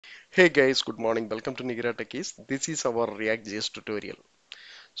Hey guys, good morning. Welcome to Nigira Techies. This is our reactjs tutorial.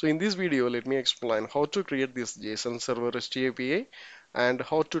 So in this video, let me explain how to create this JSON Server REST API and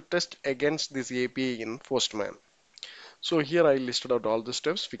how to test against this API in Postman. So here I listed out all the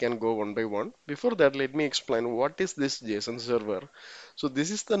steps. We can go one by one. Before that, let me explain what is this JSON server. So this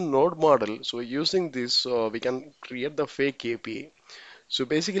is the node model. So using this, we can create the fake API. So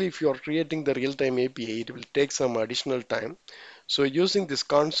basically, if you are creating the real-time API, it will take some additional time. So using this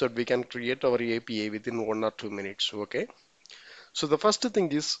concept, we can create our API within 1 or 2 minutes. Okay. So the first thing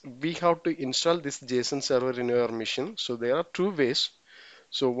is we have to install this JSON server in your machine. So there are two ways.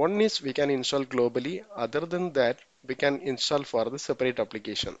 So one is we can install globally. Other than that, we can install for the separate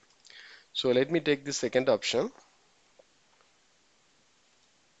application. So let me take the second option.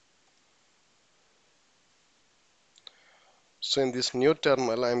 So in this new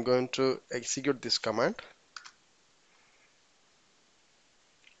terminal, I'm going to execute this command.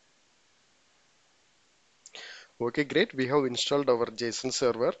 Okay, great. We have installed our JSON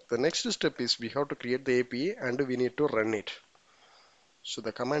server. The next step is we have to create the API and we need to run it. So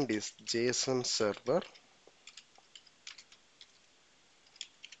the command is JSON Server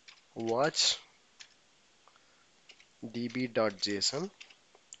watch db.json,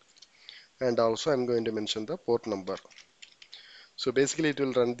 and also I'm going to mention the port number. So basically it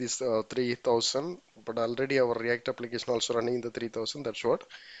will run this 3000, but already our React application also running in the 3000. That's what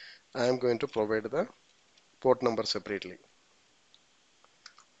I am going to provide the port number separately.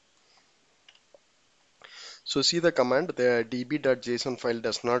 So see the command, the db.json file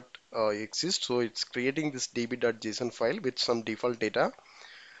does not exist. So it's creating this db.json file with some default data.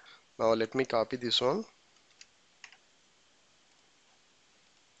 Now let me copy this one.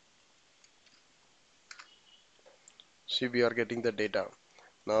 See, we are getting the data.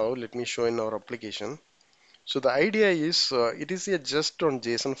 Now let me show in our application. So the idea is it is a just on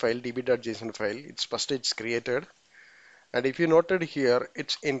JSON file, db.json file. It's created, and if you noted here,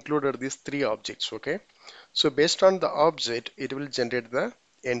 it's included these three objects. Okay, so based on the object, it will generate the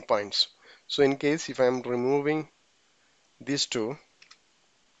endpoints. So in case if I'm removing these two,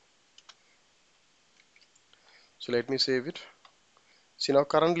 so let me save it. See, now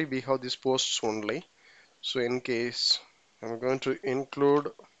currently we have these posts only. So in case I'm going to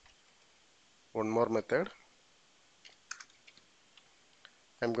include one more method.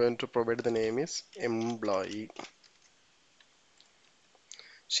 I'm going to provide the name is employee.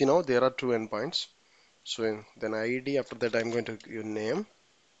 See, now there are two endpoints. So then ID, after that I'm going to give name.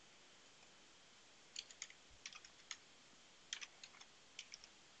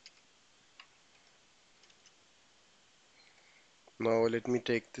 Now let me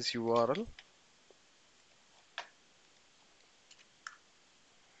take this URL.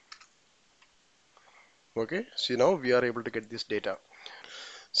 Okay, see, now we are able to get this data.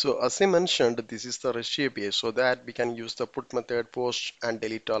 So as I mentioned, this is the REST API, so that we can use the put method, post and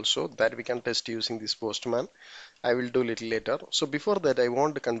delete also, that we can test using this postman. I will do little later. So before that, I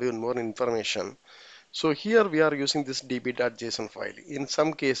want to convey more information. So here we are using this db.json file. In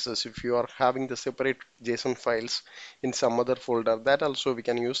some cases, if you are having the separate JSON files in some other folder, that also we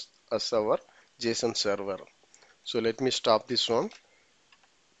can use as our JSON server. So let me stop this one.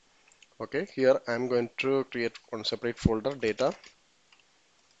 Okay, here I'm going to create one separate folder, data,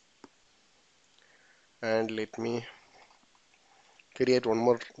 and let me create one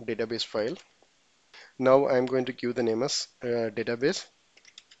more database file. Now I'm going to give the name as database.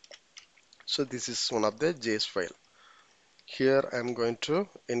 So this is one of the JS file. Here I'm going to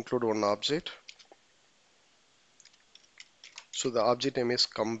include one object. So the object name is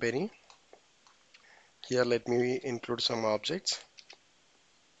company. Here let me include some objects,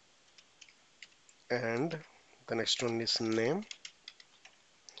 and the next one is name.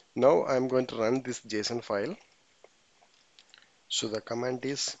 Now I'm going to run this JSON file. So the command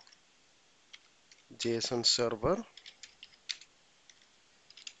is JSON server,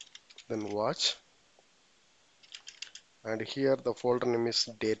 then watch, and here the folder name is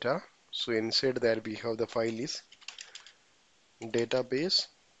data. So inside there we have the file is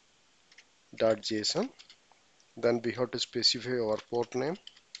database.json. Then we have to specify our port name,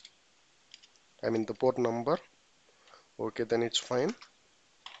 the port number. Okay, then it's fine.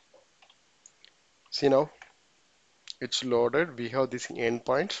 See, now it's loaded. We have this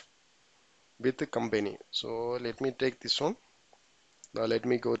endpoint with the company. So let me take this one. Now let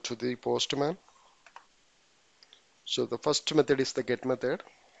me go to the postman. So the first method is the get method.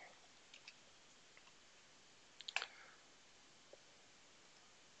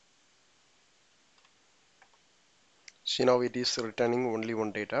 See, now it is returning only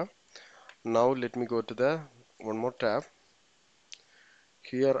one data. Now let me go to the one more tab.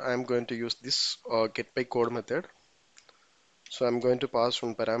 Here I am going to use this get by code method. So I'm going to pass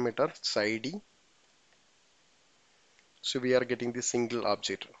one parameter, it's ID. So we are getting this single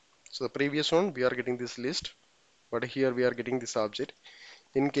object. So the previous one we are getting this list, but here we are getting this object.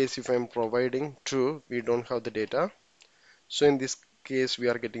 In case if I'm providing true, we don't have the data. So in this case we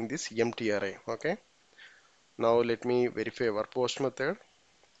are getting this empty array. Okay. Now let me verify our post method.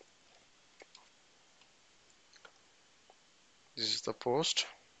 This is the post,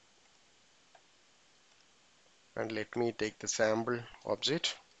 and let me take the sample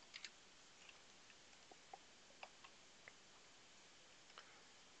object.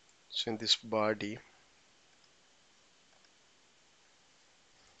 So in this body,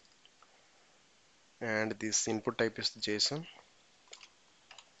 and this input type is JSON.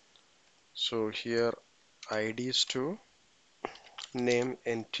 So here ID is to name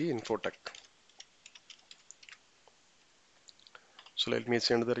nt infotech. So let me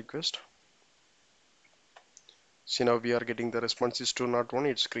send the request. See, now we are getting the response is 201,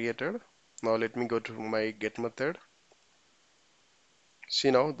 it's created. Now let me go to my get method. See,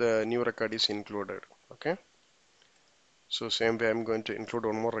 now the new record is included. Okay. So same way I'm going to include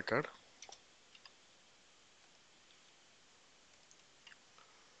one more record.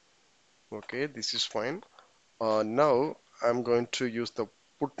 Okay, this is fine. Now I'm going to use the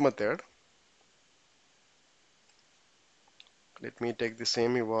put method. Let me take the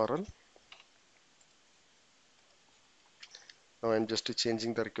same URL. Now I'm just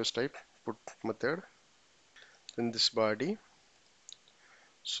changing the request type, put method, then this body.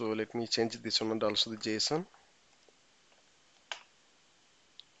 So let me change this one and also the JSON.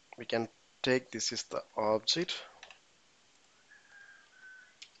 We can take this is the object.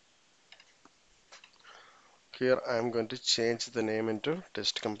 Here I am going to change the name into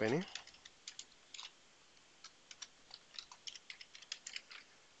test company.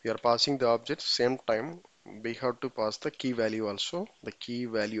 We are passing the object, same time we have to pass the key value also. The key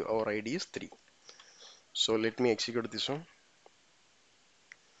value our ID is 3. So let me execute this one.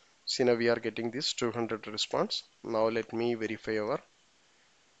 See, now we are getting this 200 response. Now let me verify our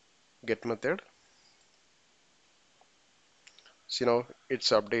get method. See, now it's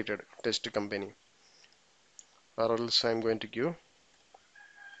updated test company, or else I'm going to give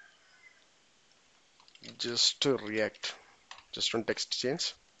just to react, just one text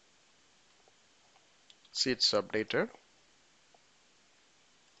change. See, it's updated.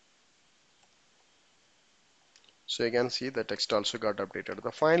 So you can see the text also got updated.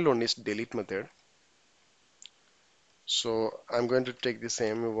 The final one is delete method. So I'm going to take the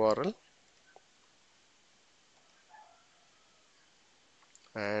same URL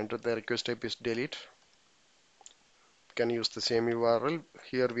and the request type is delete. You can use the same URL.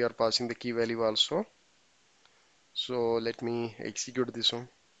 Here we are passing the key value also. So let me execute this one.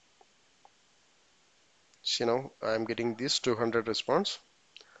 See, now I'm getting this 200 response.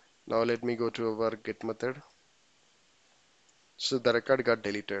 Now let me go to our get method. So the record got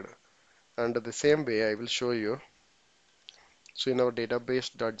deleted, and the same way I will show you. So in our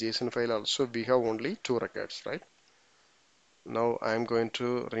database.json file also we have only 2 records, right? Now I'm going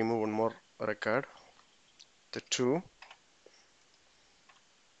to remove one more record, the 2.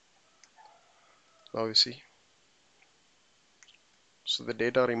 Now you see, so the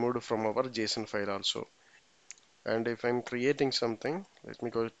data removed from our JSON file also. And if I'm creating something, let me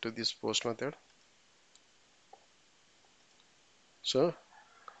go to this post method. So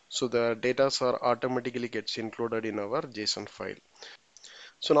the data are automatically gets included in our JSON file.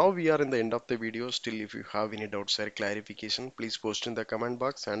 So now we are in the end of the video. Still, if you have any doubts or clarification, please post in the comment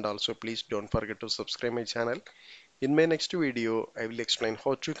box, and also please don't forget to subscribe my channel. In my next video, I will explain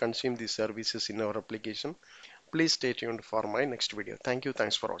how to consume these services in our application. Please stay tuned for my next video. Thank you.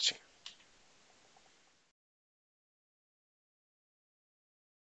 Thanks for watching.